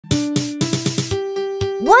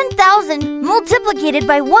1,000 multiplied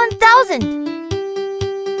by 1,000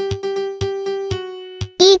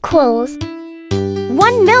 equals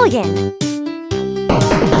 1,000,000.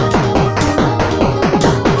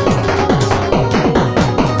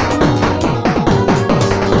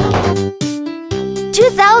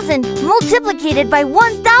 2,000 multiplied by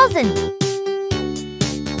 1,000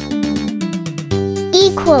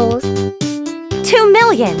 equals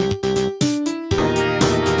 2,000,000.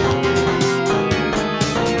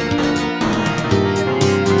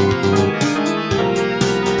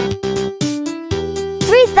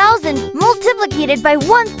 3,000 multiplied by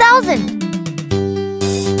 1,000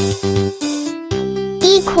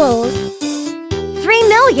 equals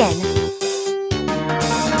 3,000,000.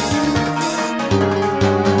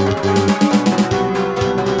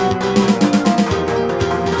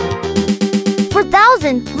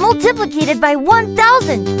 4,000 multiplied by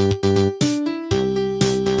 1,000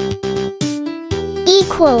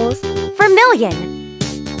 equals 4,000,000.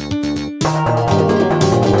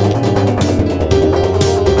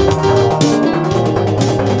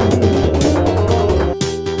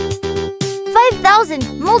 5,000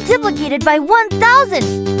 multiplied by 1,000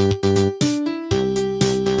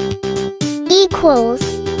 equals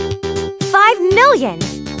 5,000,000.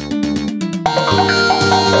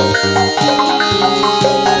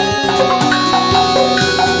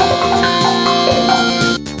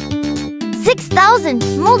 6,000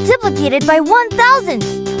 multiplied by 1,000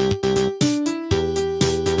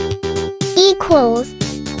 equals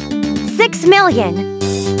 6,000,000.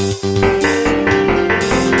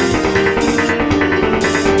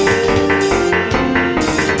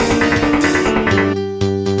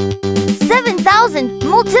 7,000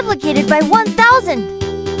 multiplied by 1,000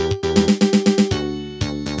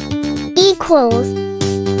 equals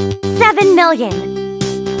 7,000,000.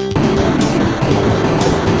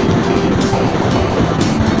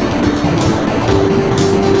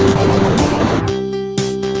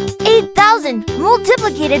 8,000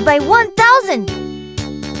 multiplied by 1,000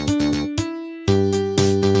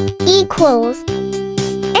 equals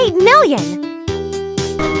 8,000,000.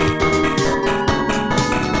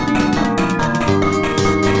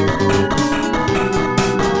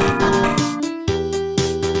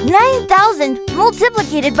 9,000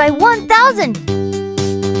 multiplied by 1,000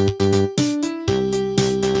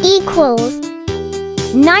 equals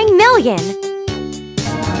 9,000,000.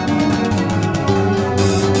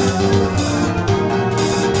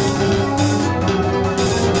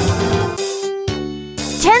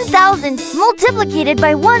 10,000 multiplied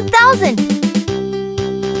by 1,000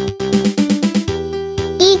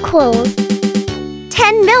 equals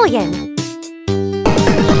 10,000,000.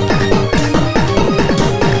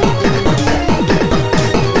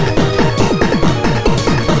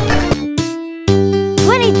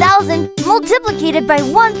 20,000 multiplied by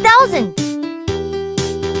 1,000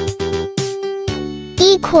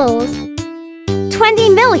 equals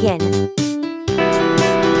 20,000,000.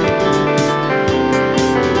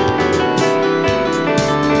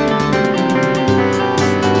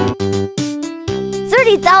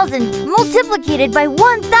 30,000 multiplied by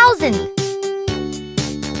 1,000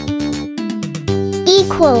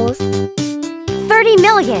 equals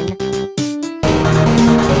 30,000,000.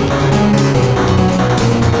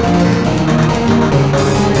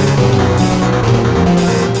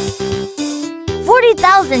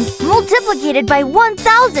 40,000 multiplied by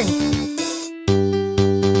 1,000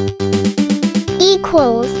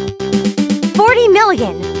 equals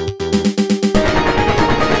 40,000,000.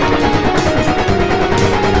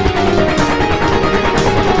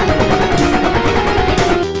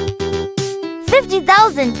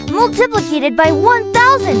 50,000 multiplied by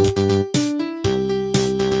 1,000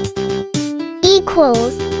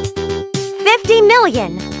 equals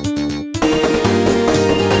 50,000,000.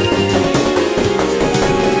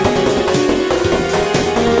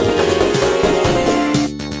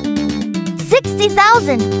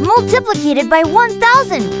 60,000 multiplied by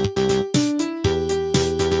 1,000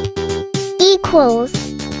 equals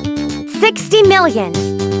 60,000,000.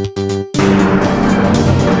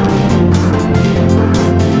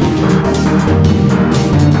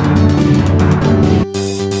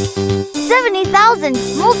 70,000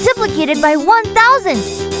 multiplied by 1,000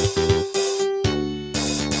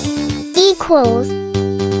 equals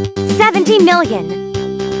 70,000,000.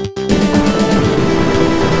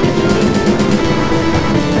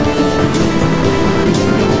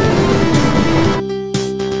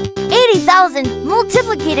 80,000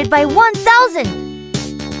 multiplied by 1,000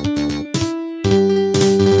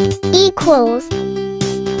 equals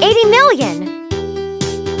 80,000,000.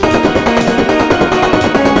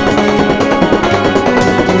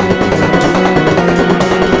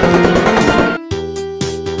 1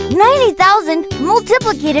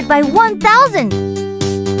 multiplicated by 1,000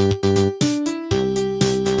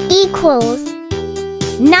 equals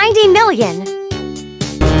 90 million.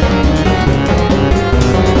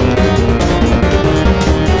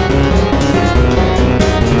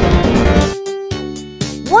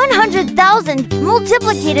 100,000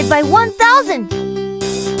 multiplicated by 1,000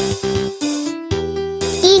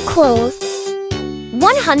 equals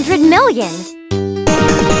 100 million.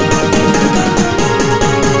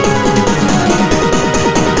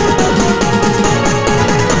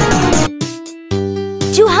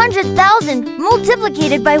 200,000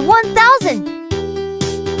 multiplicated by 1,000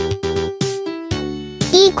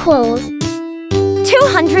 equals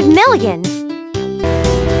 200 million.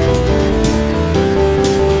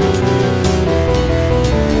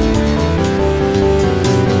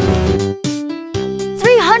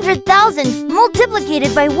 300,000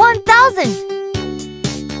 multiplicated by 1,000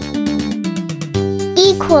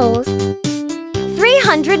 equals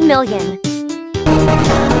 300 million.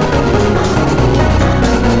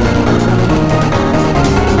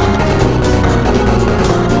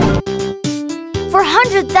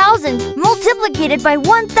 400,000 multiplicated by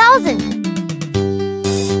 1,000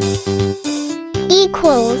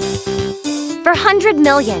 equals 400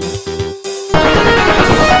 million.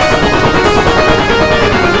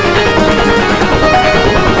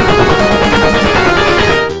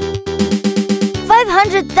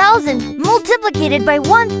 500,000 multiplicated by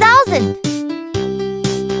 1,000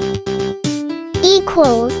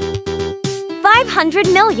 equals 500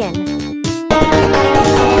 million.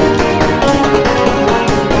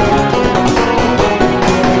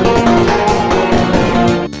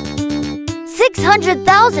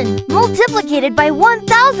 600,000 multiplicated by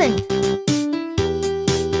 1,000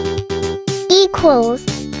 equals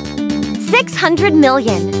 600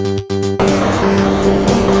 million.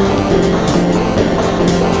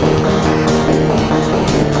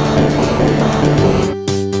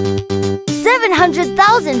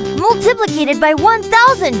 700,000 multiplicated by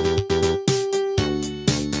 1,000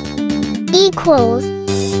 equals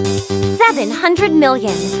 700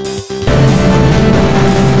 million.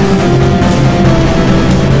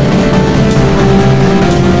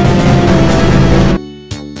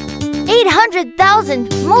 800,000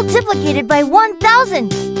 multiplicated by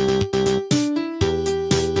 1,000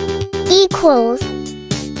 equals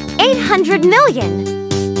 800 million.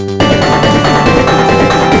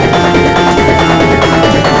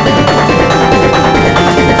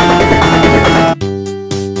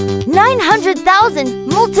 900,000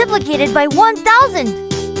 multiplicated by 1,000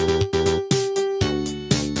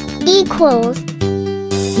 equals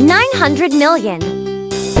 900 million.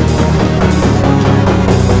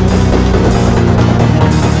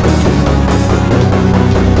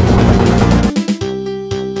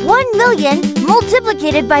 1 million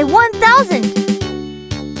multiplicated by 1,000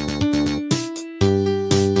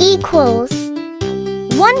 equals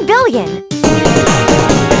 1 billion.